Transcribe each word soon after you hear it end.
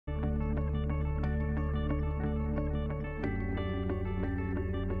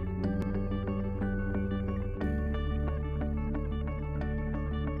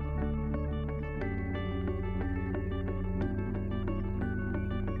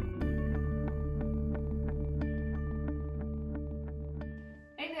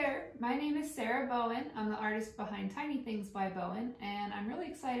My name is Sarah Bowen. I'm the artist behind Tiny Things by Bowen, and I'm really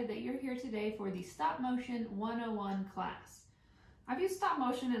excited that you're here today for the Stop Motion 101 class. I've used stop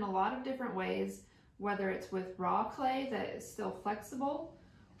motion in a lot of different ways, whether it's with raw clay that is still flexible,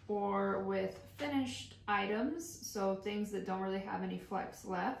 or with finished items, so things that don't really have any flex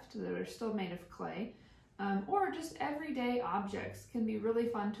left that are still made of clay, or just everyday objects can be really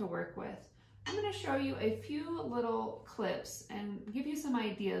fun to work with. I'm going to show you a few little clips and give you some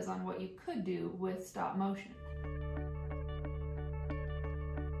ideas on what you could do with stop motion.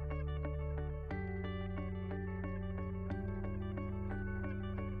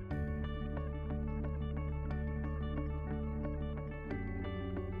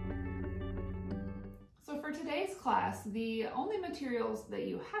 So for today's class, the only materials that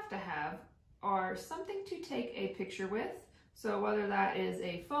you have to have are something to take a picture with. So whether that is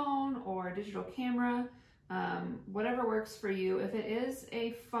a phone or a digital camera, whatever works for you. If it is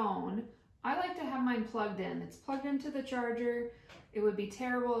a phone, I like to have mine plugged in. It's plugged into the charger. It would be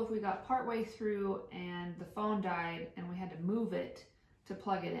terrible if we got partway through and the phone died and we had to move it to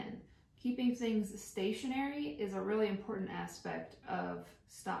plug it in. Keeping things stationary is a really important aspect of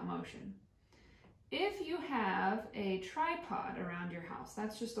stop motion. If you have a tripod around your house,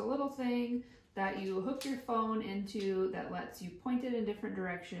 that's just a little thing that you hook your phone into that lets you point it in different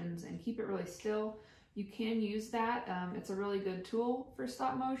directions and keep it really still. You can use that. It's a really good tool for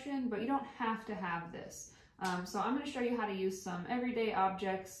stop motion, but you don't have to have this. So I'm going to show you how to use some everyday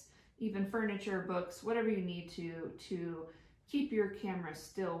objects, even furniture, books, whatever you need to keep your camera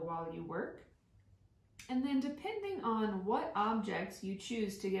still while you work. And then depending on what objects you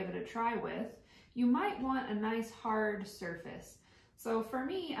choose to give it a try with, you might want a nice hard surface. So for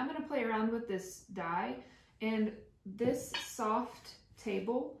me, I'm going to play around with this die, and this soft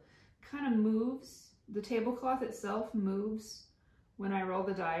table kind of moves. The tablecloth itself moves when I roll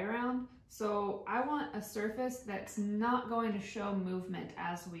the die around. So I want a surface that's not going to show movement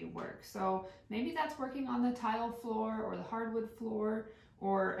as we work. So maybe that's working on the tile floor or the hardwood floor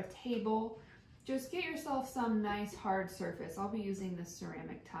or a table. Just get yourself some nice hard surface. I'll be using this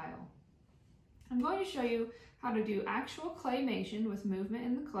ceramic tile. I'm going to show you how to do actual claymation with movement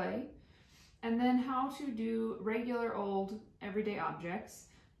in the clay, and then how to do regular old everyday objects.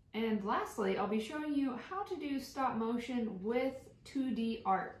 And lastly, I'll be showing you how to do stop motion with 2D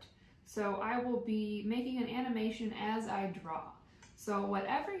art. So I will be making an animation as I draw. So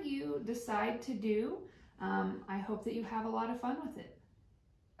whatever you decide to do, I hope that you have a lot of fun with it.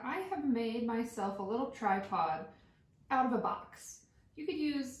 I have made myself a little tripod out of a box. You could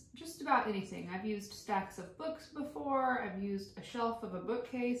use just about anything. I've used stacks of books before. I've used a shelf of a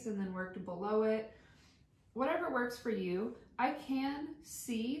bookcase and then worked below it. Whatever works for you. I can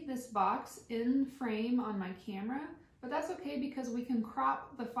see this box in frame on my camera, but that's okay because we can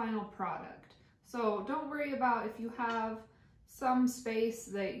crop the final product. So don't worry about if you have some space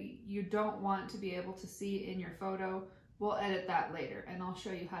that you don't want to be able to see in your photo. We'll edit that later and I'll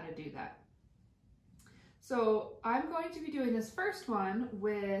show you how to do that. So I'm going to be doing this first one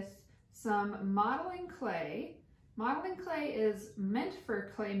with some modeling clay. Modeling clay is meant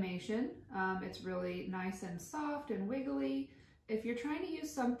for claymation. It's really nice and soft and wiggly. If you're trying to use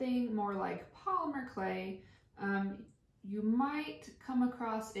something more like polymer clay, you might come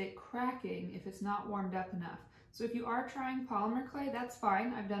across it cracking if it's not warmed up enough. So if you are trying polymer clay, that's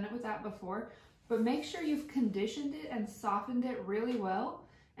fine. I've done it with that before, but make sure you've conditioned it and softened it really well.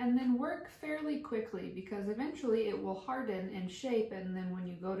 And then work fairly quickly because eventually it will harden and shape, and then when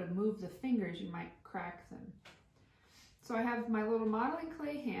you go to move the fingers, you might crack them. So I have my little modeling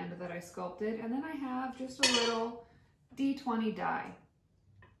clay hand that I sculpted, and then I have just a little D20 die.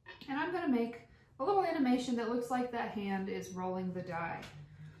 And I'm going to make a little animation that looks like that hand is rolling the die.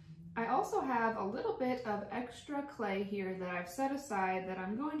 I also have a little bit of extra clay here that I've set aside that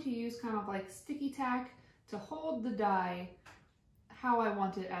I'm going to use kind of like sticky tack to hold the die how I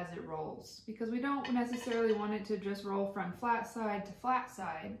want it as it rolls, because we don't necessarily want it to just roll from flat side to flat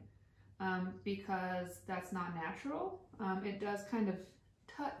side because that's not natural. It does kind of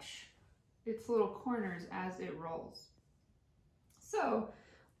touch its little corners as it rolls. So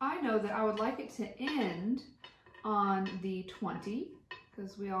I know that I would like it to end on the 20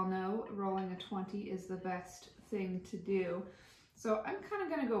 because we all know rolling a 20 is the best thing to do. So I'm kind of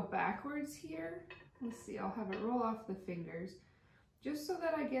going to go backwards here. Let's see, I'll have it roll off the fingers, just so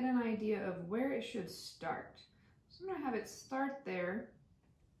that I get an idea of where it should start. So I'm going to have it start there,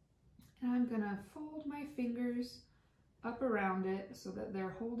 and I'm going to fold my fingers up around it so that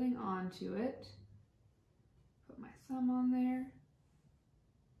they're holding on to it. Put my thumb on there.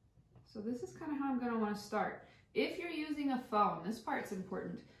 So this is kind of how I'm going to want to start. If you're using a phone, this part's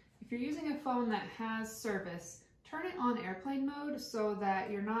important. If you're using a phone that has service, turn it on airplane mode so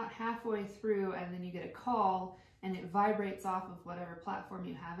that you're not halfway through and then you get a call and it vibrates off of whatever platform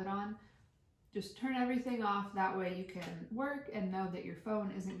you have it on. Just turn everything off, that way you can work and know that your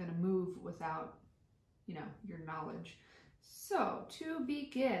phone isn't going to move without, you know, your knowledge. So to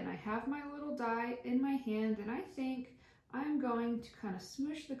begin, I have my little die in my hand and I think I'm going to kind of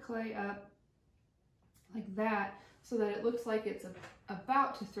smoosh the clay up like that so that it looks like it's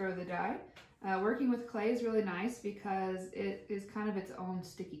about to throw the die. Working with clay is really nice because it is kind of its own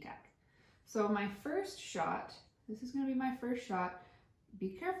sticky tack. So my first shot, this is going to be my first shot. Be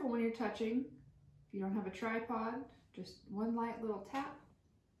careful when you're touching. If you don't have a tripod, just one light little tap.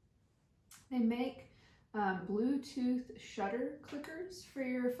 They make Bluetooth shutter clickers for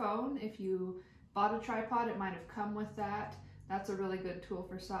your phone. If you bought a tripod, it might have come with that. That's a really good tool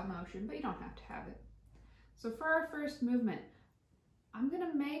for stop motion, but you don't have to have it. So for our first movement, I'm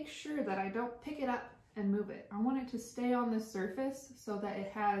gonna make sure that I don't pick it up and move it. I want it to stay on the surface so that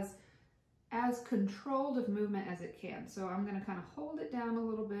it has as controlled of movement as it can. So I'm gonna kind of hold it down a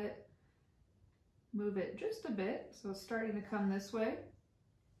little bit, move it just a bit, so it's starting to come this way.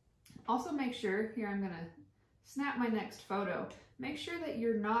 Also make sure, here I'm gonna snap my next photo, make sure that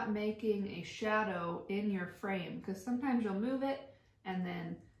you're not making a shadow in your frame, because sometimes you'll move it and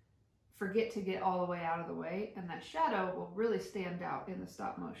then forget to get all the way out of the way, and that shadow will really stand out in the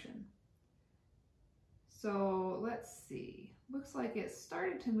stop motion. So let's see, looks like it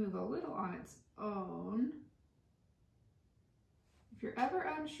started to move a little on its own. If you're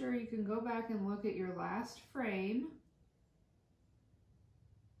ever unsure, you can go back and look at your last frame.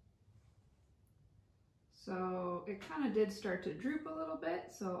 So it kind of did start to droop a little bit,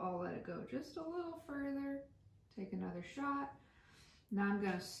 so I'll let it go just a little further. Take another shot. Now I'm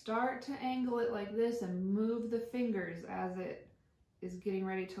going to start to angle it like this and move the fingers as it is getting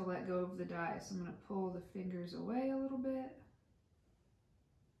ready to let go of the die. So I'm going to pull the fingers away a little bit.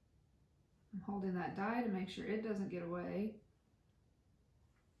 I'm holding that die to make sure it doesn't get away.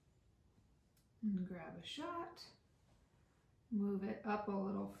 And grab a shot, move it up a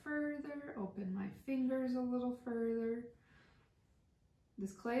little further, open my fingers a little further.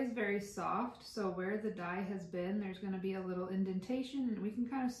 This clay is very soft, so where the die has been, there's going to be a little indentation, and we can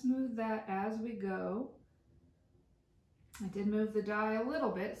kind of smooth that as we go. I did move the die a little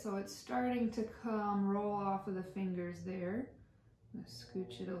bit, so it's starting to roll off of the fingers there. I'm going to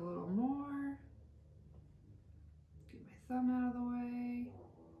scooch it a little more. Get my thumb out of the way.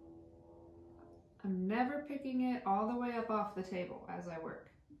 I'm never picking it all the way up off the table as I work.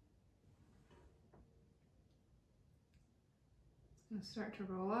 It's going to start to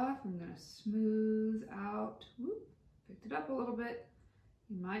roll off. I'm going to smooth out. Whoop, picked it up a little bit.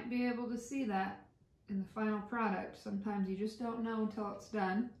 You might be able to see that in the final product. Sometimes you just don't know until it's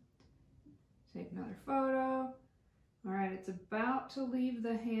done. Take another photo. All right, it's about to leave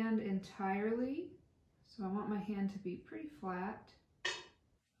the hand entirely. So I want my hand to be pretty flat.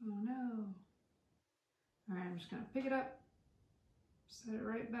 Oh no. All right, I'm just gonna pick it up, set it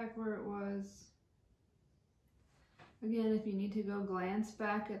right back where it was. Again, if you need to go glance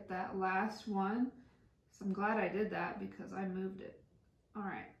back at that last one, so I'm glad I did that because I moved it. All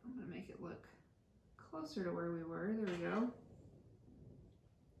right, I'm gonna make it look closer to where we were. There we go.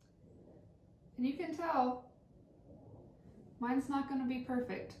 And you can tell mine's not gonna be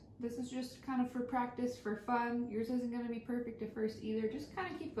perfect. This is just kind of for practice, for fun. Yours isn't going to be perfect at first either. Just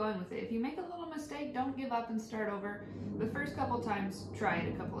kind of keep going with it. If you make a little mistake, don't give up and start over. The first couple times, try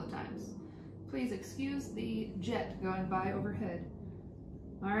it a couple of times. Please excuse the jet going by overhead.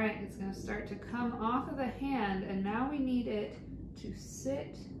 All right, it's going to start to come off of the hand, and now we need it to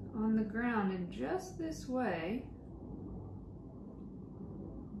sit on the ground in just this way.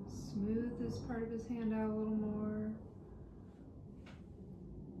 Smooth this part of his hand out a little more.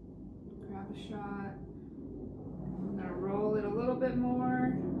 Grab a shot. I'm going to roll it a little bit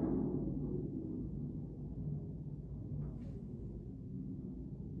more.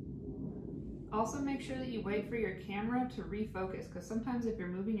 Also make sure that you wait for your camera to refocus, because sometimes if you're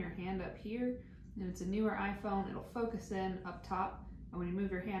moving your hand up here and it's a newer iPhone, it'll focus in up top, and when you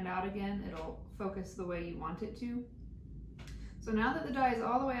move your hand out again, it'll focus the way you want it to. So now that the die is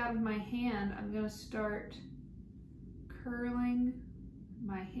all the way out of my hand, I'm going to start curling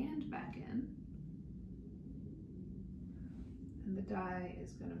my hand back in, and the die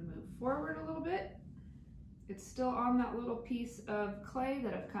is going to move forward a little bit. It's still on that little piece of clay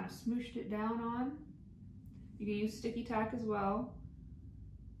that I've kind of smooshed it down on. You can use sticky tack as well.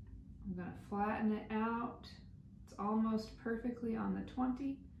 I'm going to flatten it out. It's almost perfectly on the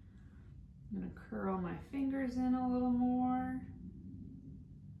 20. I'm going to curl my fingers in a little more.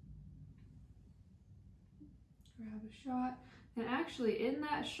 grab a shot. And actually in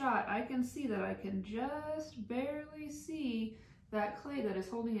that shot, I can see that I can just barely see that clay that is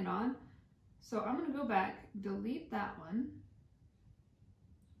holding it on. So I'm gonna go back, delete that one.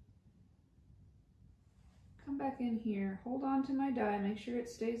 Come back in here, hold on to my die, make sure it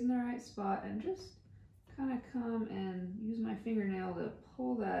stays in the right spot, and just kind of come and use my fingernail to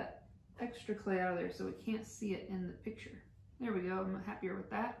pull that extra clay out of there so we can't see it in the picture. There we go, I'm happier with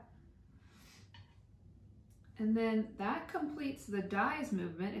that. And then that completes the die's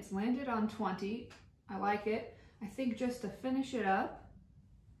movement. It's landed on 20. I like it. I think just to finish it up,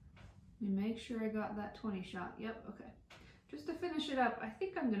 let me make sure I got that 20 shot. Yep, okay. Just to finish it up, I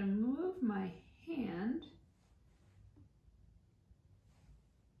think I'm gonna move my hand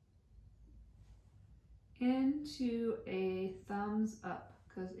into a thumbs up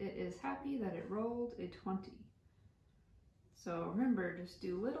because it is happy that it rolled a 20. So remember, just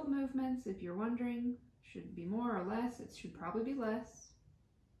do little movements. If you're wondering, should it be more or less? It should probably be less.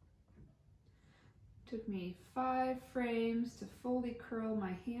 Took me 5 frames to fully curl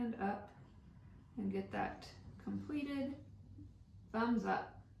my hand up and get that completed. Thumbs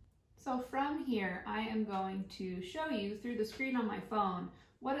up. So from here, I am going to show you through the screen on my phone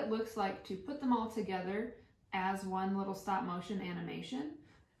what it looks like to put them all together as one little stop motion animation.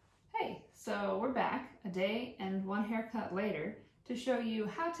 Hey, so we're back a day and 1 haircut later to show you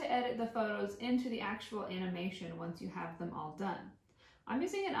how to edit the photos into the actual animation once you have them all done. I'm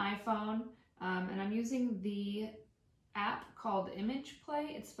using an iPhone and I'm using the app called Image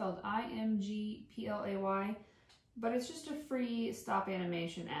Play. It's spelled IMGPLAY, but it's just a free stop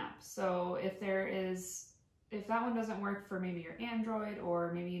animation app. So if that one doesn't work for maybe your Android,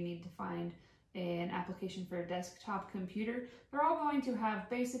 or maybe you need to find an application for a desktop computer, they're all going to have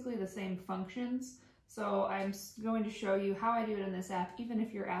basically the same functions. So I'm going to show you how I do it in this app, even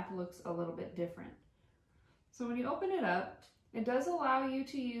if your app looks a little bit different. So when you open it up, it does allow you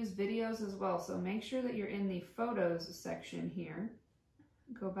to use videos as well. So make sure that you're in the photos section here.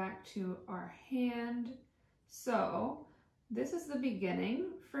 Go back to our hand. So this is the beginning.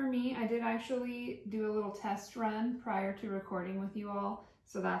 For me, I did actually do a little test run prior to recording with you all.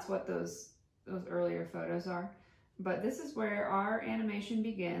 So that's what those earlier photos are. But this is where our animation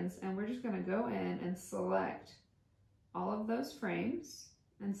begins, and we're just going to go in and select all of those frames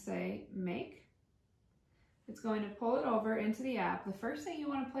and say make. It's going to pull it over into the app. The first thing you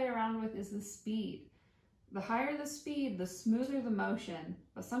want to play around with is the speed. The higher the speed, the smoother the motion,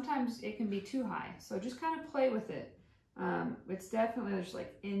 but sometimes it can be too high. So just kind of play with it. It's definitely just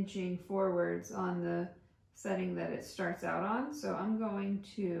like inching forwards on the setting that it starts out on. So I'm going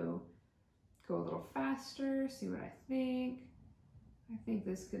to go a little faster, see what I think. I think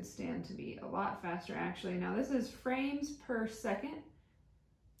this could stand to be a lot faster actually. Now this is frames per second.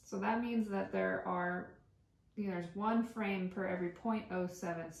 So that means that there's 1 frame per every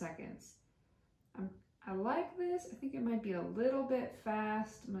 0.07 seconds. I like this. I think it might be a little bit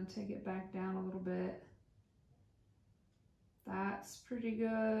fast. I'm gonna take it back down a little bit. That's pretty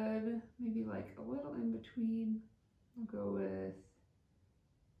good. Maybe like a little in between. I'll go with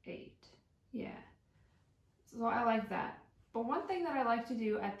 8. Yeah, so I like that. But one thing that I like to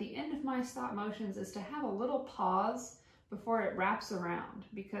do at the end of my stop motions is to have a little pause before it wraps around,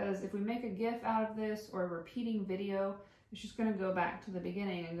 because if we make a GIF out of this or a repeating video, it's just going to go back to the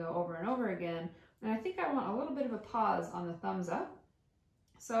beginning and go over and over again. And I think I want a little bit of a pause on the thumbs up.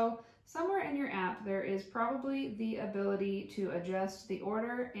 So somewhere in your app, there is probably the ability to adjust the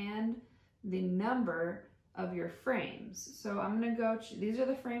order and the number of your frames. So I'm going to go, these are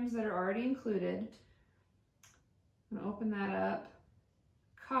the frames that are already included. I'm going to open that up,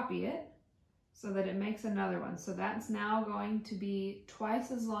 copy it so that it makes another one. So that's now going to be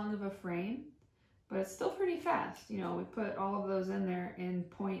twice as long of a frame, but it's still pretty fast. You know, we put all of those in there in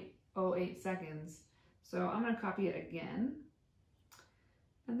 0.08 seconds. So I'm going to copy it again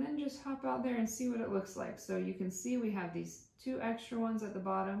and then just hop out there and see what it looks like. So you can see we have these 2 extra ones at the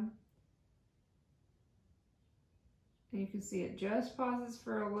bottom. And you can see it just pauses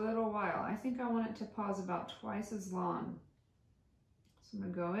for a little while. I think I want it to pause about twice as long. So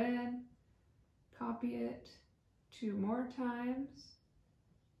I'm gonna go in, copy it 2 more times,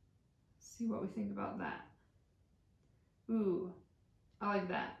 see what we think about that. Ooh, I like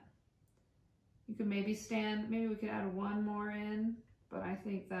that. You could maybe maybe we could add 1 more in, but I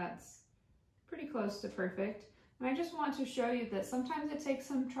think that's pretty close to perfect. And I just want to show you that sometimes it takes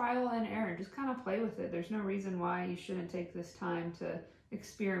some trial and error. Just kind of play with it. There's no reason why you shouldn't take this time to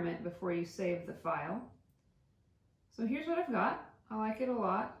experiment before you save the file. So here's what I've got. I like it a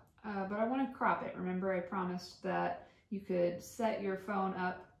lot, but I want to crop it. Remember, I promised that you could set your phone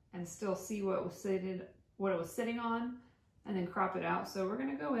up and still see what what it was sitting on and then crop it out. So we're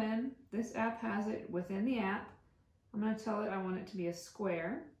gonna go in, this app has it within the app. I'm gonna tell it I want it to be a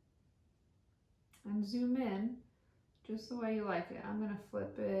square and zoom in just the way you like it. I'm gonna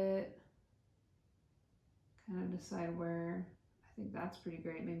flip it, kind of decide where. I think that's pretty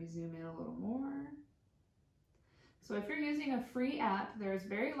great. Maybe zoom in a little more. So if you're using a free app, there's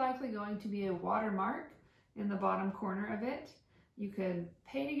very likely going to be a watermark in the bottom corner of it. You could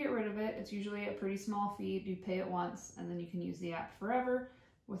pay to get rid of it. It's usually a pretty small fee. You pay it once and then you can use the app forever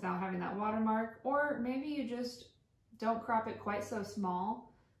without having that watermark. Or maybe you just don't crop it quite so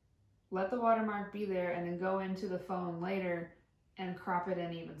small. Let the watermark be there and then go into the phone later and crop it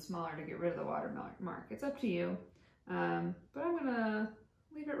in even smaller to get rid of the watermark. It's up to you. But I'm gonna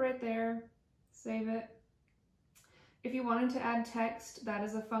leave it right there, save it. If you wanted to add text, that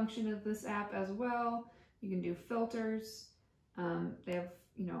is a function of this app as well. You can do filters. They have,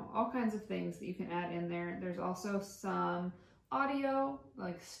 you know, all kinds of things that you can add in there. There's also some audio,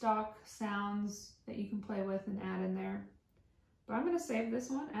 like stock sounds that you can play with and add in there. But I'm gonna save this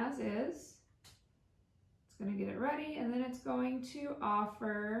one as is. It's gonna get it ready, and then it's going to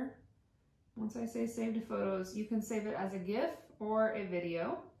offer, once I say save to photos, you can save it as a GIF or a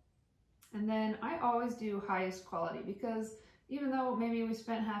video. And then I always do highest quality because even though maybe we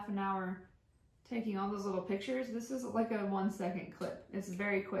spent half an hour taking all those little pictures, this is like a 1 second clip. It's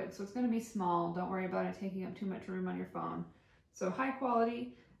very quick, so it's gonna be small. Don't worry about it taking up too much room on your phone. So high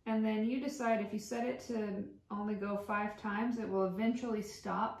quality, and then you decide if you set it to only go 5 times, it will eventually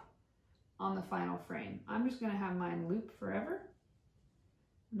stop on the final frame. I'm just gonna have mine loop forever,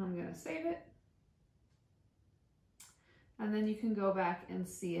 and I'm gonna save it. And then you can go back and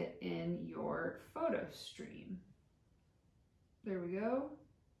see it in your photo stream. There we go.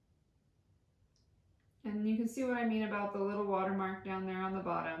 And you can see what I mean about the little watermark down there on the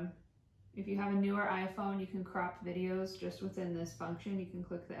bottom. If you have a newer iPhone, you can crop videos just within this function. You can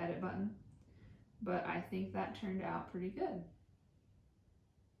click the edit button. But I think that turned out pretty good.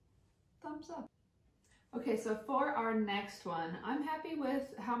 Thumbs up. Okay, so for our next one, I'm happy with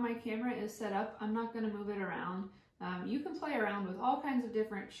how my camera is set up. I'm not gonna move it around. You can play around with all kinds of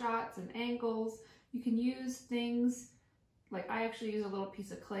different shots and angles. You can use things, like I actually use a little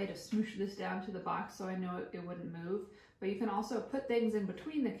piece of clay to smoosh this down to the box so I know it wouldn't move. But you can also put things in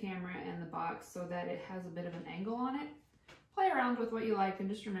between the camera and the box so that it has a bit of an angle on it. Play around with what you like and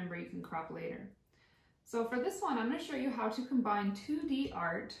just remember you can crop later. So for this one, I'm going to show you how to combine 2D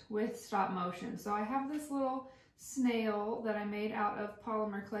art with stop motion. So I have this little snail that I made out of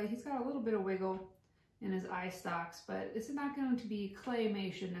polymer clay. He's got a little bit of wiggle in his eye stalks, but it's not going to be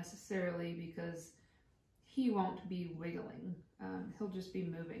claymation necessarily because he won't be wiggling. He'll just be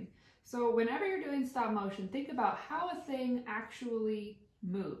moving. So whenever you're doing stop motion, think about how a thing actually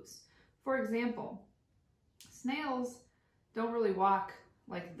moves. For example, snails don't really walk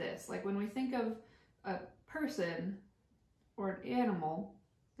like this. Like when we think of a person or an animal,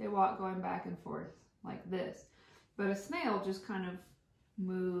 they walk going back and forth like this. But a snail just kind of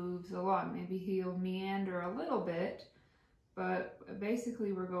moves along. Maybe he'll meander a little bit, but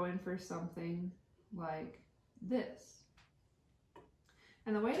basically we're going for something like this.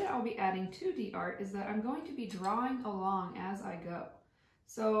 And the way that I'll be adding 2D art is that I'm going to be drawing along as I go.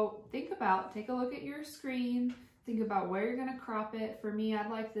 So take a look at your screen, think about where you're going to crop it. For me, I'd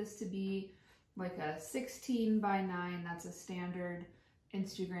like this to be like a 16:9. That's a standard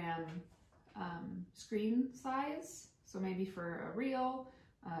Instagram screen size. So maybe for a reel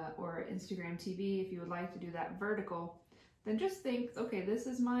or Instagram TV, if you would like to do that vertical, then just think, okay, this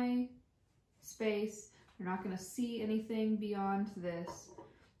is my space. You're not going to see anything beyond this.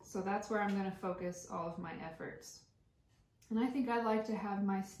 So that's where I'm going to focus all of my efforts. And I think I'd like to have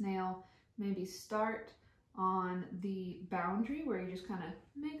my snail maybe start on the boundary where he just kind of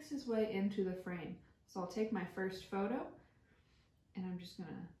makes his way into the frame. So I'll take my first photo and I'm just going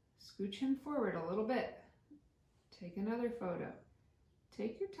to scooch him forward a little bit. Take another photo.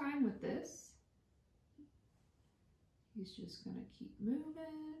 Take your time with this. He's just going to keep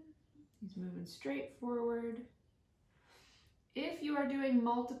moving. He's moving straight forward. If you are doing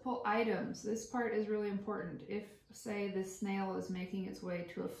multiple items, this part is really important. If, say, the snail is making its way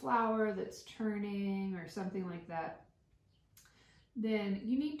to a flower that's turning or something like that, then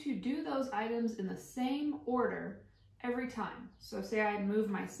you need to do those items in the same order every time. So say I move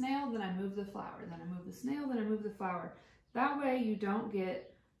my snail, then I move the flower, then I move the snail, then I move the flower. That way you don't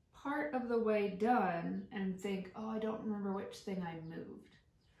get part of the way done and think, oh, I don't remember which thing I moved.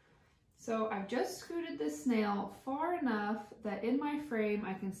 So I've just scooted this snail far enough that in my frame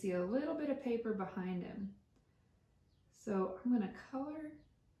I can see a little bit of paper behind him. So I'm going to color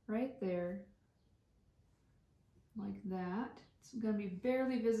right there. like that. It's going to be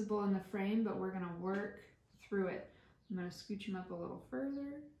barely visible in the frame, but we're going to work through it. I'm going to scooch him up a little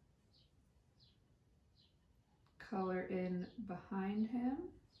further. Color in behind him.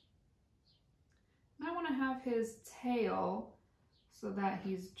 And I want to have his tail so that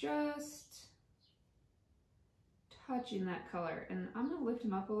he's just touching that color. And I'm going to lift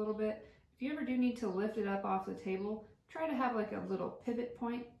him up a little bit. If you ever do need to lift it up off the table, try to have like a little pivot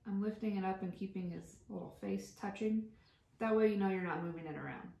point. I'm lifting it up and keeping his little face touching. That way you know you're not moving it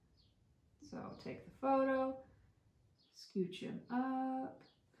around. So take the photo, scooch him up,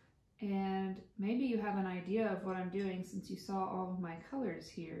 and maybe you have an idea of what I'm doing since you saw all of my colors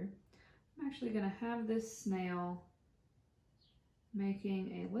here. I'm actually going to have this snail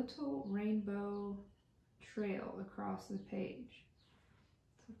making a little rainbow trail across the page.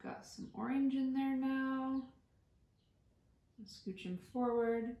 So I've got some orange in there now. Scooch him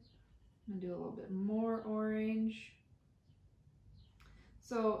forward. I'm going to do a little bit more orange.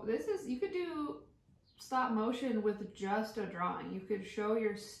 So this is, you could do stop motion with just a drawing. You could show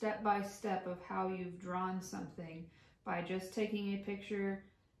your step-by-step of how you've drawn something by just taking a picture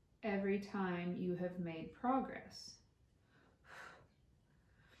every time you have made progress.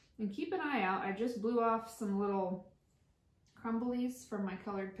 And keep an eye out. I just blew off some little crumblies from my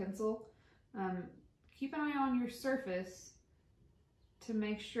colored pencil. Keep an eye on your surface to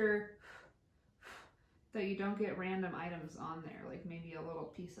make sure that you don't get random items on there, like maybe a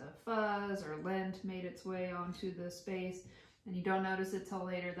little piece of fuzz or lint made its way onto the space and you don't notice it till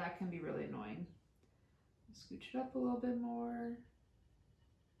later. That can be really annoying. Scooch it up a little bit more.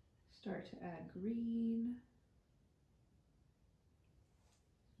 Start to add green.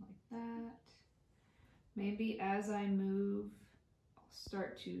 Like that. Maybe as I move, I'll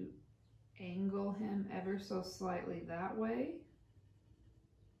start to angle him ever so slightly that way.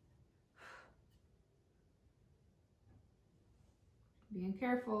 Being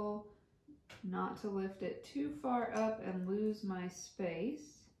careful not to lift it too far up and lose my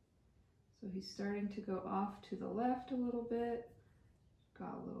space. So he's starting to go off to the left a little bit.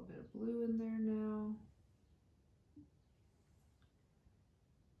 Got a little bit of blue in there now.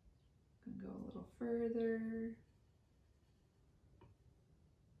 Gonna go a little further.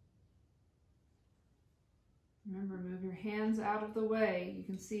 Remember, move your hands out of the way. You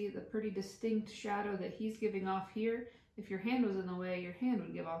can see the pretty distinct shadow that he's giving off here. If your hand was in the way, your hand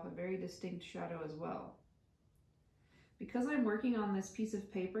would give off a very distinct shadow as well. Because I'm working on this piece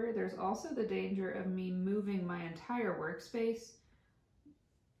of paper, there's also the danger of me moving my entire workspace.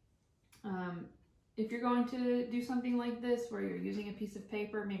 If you're going to do something like this where you're using a piece of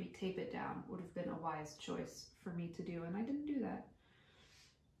paper, maybe tape it down would have been a wise choice for me to do, and I didn't do that.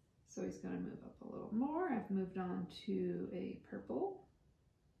 So he's going to move up a little more. I've moved on to a purple.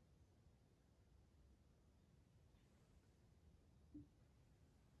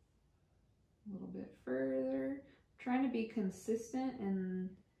 A little bit further. I'm trying to be consistent in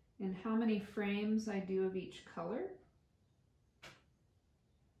how many frames I do of each color.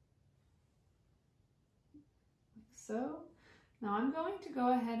 Like so. Now I'm going to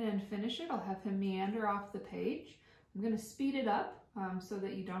go ahead and finish it. I'll have him meander off the page. I'm going to speed it up so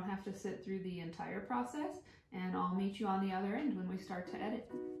that you don't have to sit through the entire process, and I'll meet you on the other end when we start to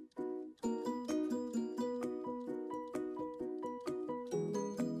edit.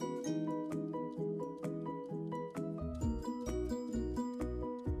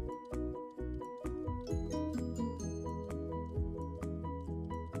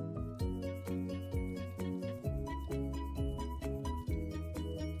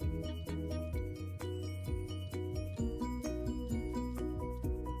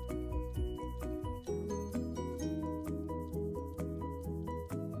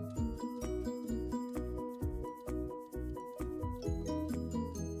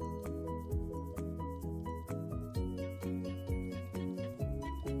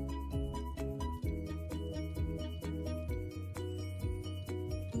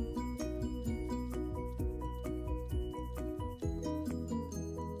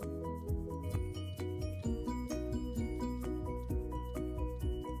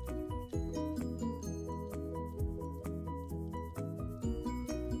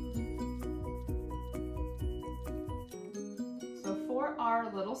 For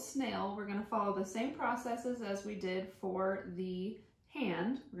our little snail, we're going to follow the same processes as we did for the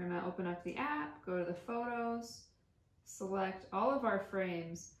hand. We're going to open up the app, go to the photos, select all of our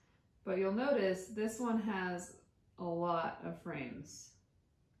frames, but you'll notice this one has a lot of frames.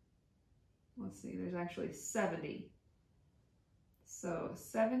 Let's see, there's actually 70. So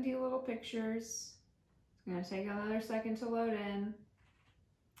 70 little pictures. It's going to take another second to load in.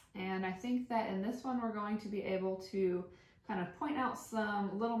 And I think that in this one, we're going to be able to kind of point out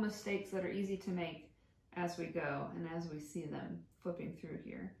some little mistakes that are easy to make as we go and as we see them flipping through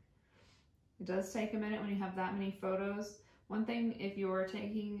here. It does take a minute when you have that many photos. One thing, if you're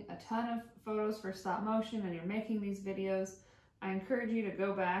taking a ton of photos for stop motion and you're making these videos, I encourage you to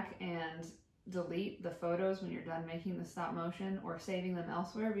go back and delete the photos when you're done making the stop motion or saving them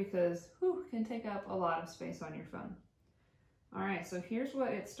elsewhere, because it can take up a lot of space on your phone. All right, so here's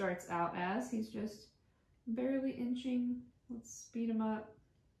what it starts out as. He's just barely inching. Let's speed him up.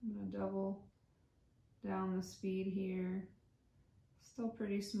 I'm gonna double down the speed here. Still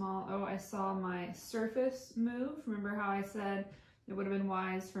pretty small. Oh, I saw my surface move. Remember how I said it would have been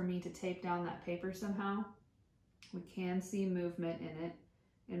wise for me to tape down that paper somehow? We can see movement in it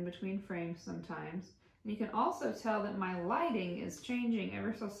in between frames sometimes. And you can also tell that my lighting is changing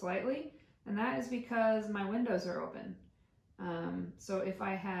ever so slightly, and that is because my windows are open. So if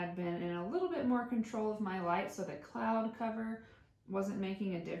I had been in a little bit more control of my light so the cloud cover wasn't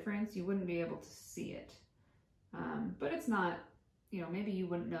making a difference, you wouldn't be able to see it. But it's not, maybe you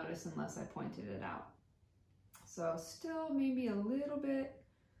wouldn't notice unless I pointed it out. So still maybe a little bit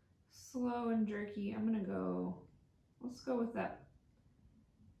slow and jerky. Let's go with that.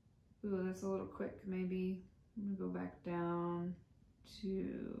 Ooh, that's a little quick maybe. I'm gonna go back down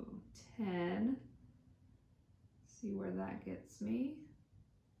to 10. See where that gets me.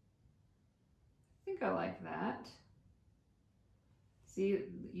 I think I like that. See,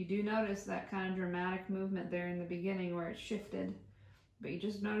 you do notice that kind of dramatic movement there in the beginning where it shifted, but you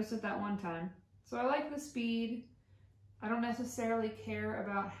just notice it that one time. So I like the speed. I don't necessarily care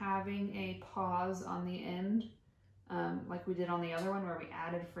about having a pause on the end like we did on the other one where we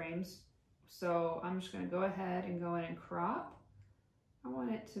added frames. So I'm just gonna go ahead and go in and crop. I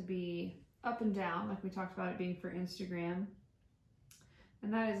want it to be up and down like we talked about it being for Instagram.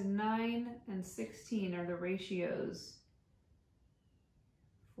 And that is 9 and 16 are the ratios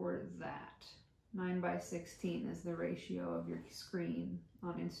for that. 9:16 is the ratio of your screen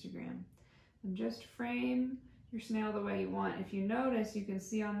on Instagram. And just frame your snail the way you want. If you notice, you can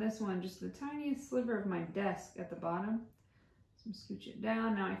see on this one just the tiniest sliver of my desk at the bottom. So I'm scooch it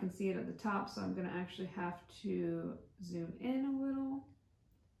down. Now I can see it at the top, so I'm gonna actually have to zoom in a little.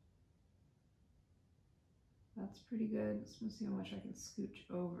 That's pretty good. Just want to see how much I can scooch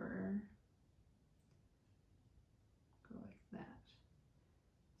over. Go like that.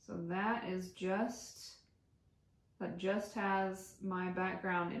 So that just has my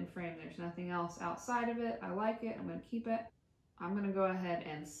background in frame. There's nothing else outside of it. I like it. I'm going to keep it. I'm going to go ahead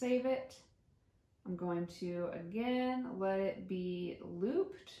and save it. I'm going to, again, let it be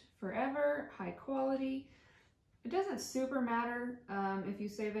looped forever, high quality. It doesn't super matter if you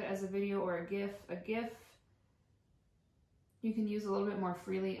save it as a video or a GIF. A GIF you can use a little bit more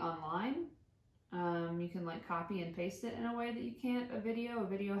freely online. You can like copy and paste it in a way that you can't a video. A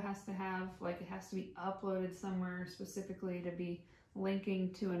video has to have, it has to be uploaded somewhere specifically to be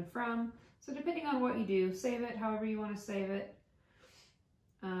linking to and from. So depending on what you do, save it however you want to save it.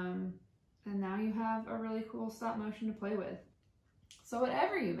 And now you have a really cool stop motion to play with. So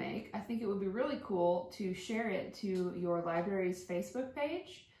whatever you make, I think it would be really cool to share it to your library's Facebook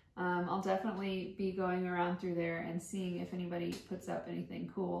page. I'll definitely be going around through there and seeing if anybody puts up anything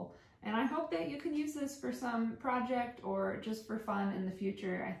cool. And I hope that you can use this for some project or just for fun in the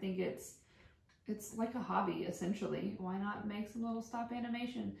future. I think it's like a hobby, essentially. Why not make some little stop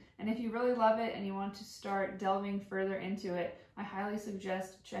animation? And if you really love it and you want to start delving further into it, I highly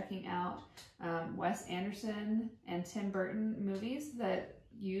suggest checking out Wes Anderson and Tim Burton movies that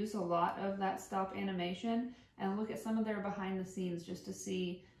use a lot of that stop animation, and look at some of their behind the scenes just to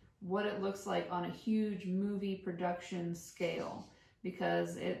see what it looks like on a huge movie production scale,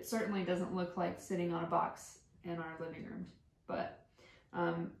 because it certainly doesn't look like sitting on a box in our living room. But,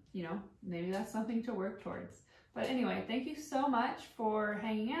 maybe that's something to work towards. But anyway, thank you so much for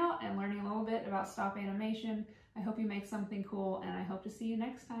hanging out and learning a little bit about stop animation. I hope you make something cool, and I hope to see you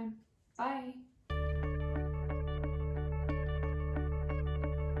next time. Bye!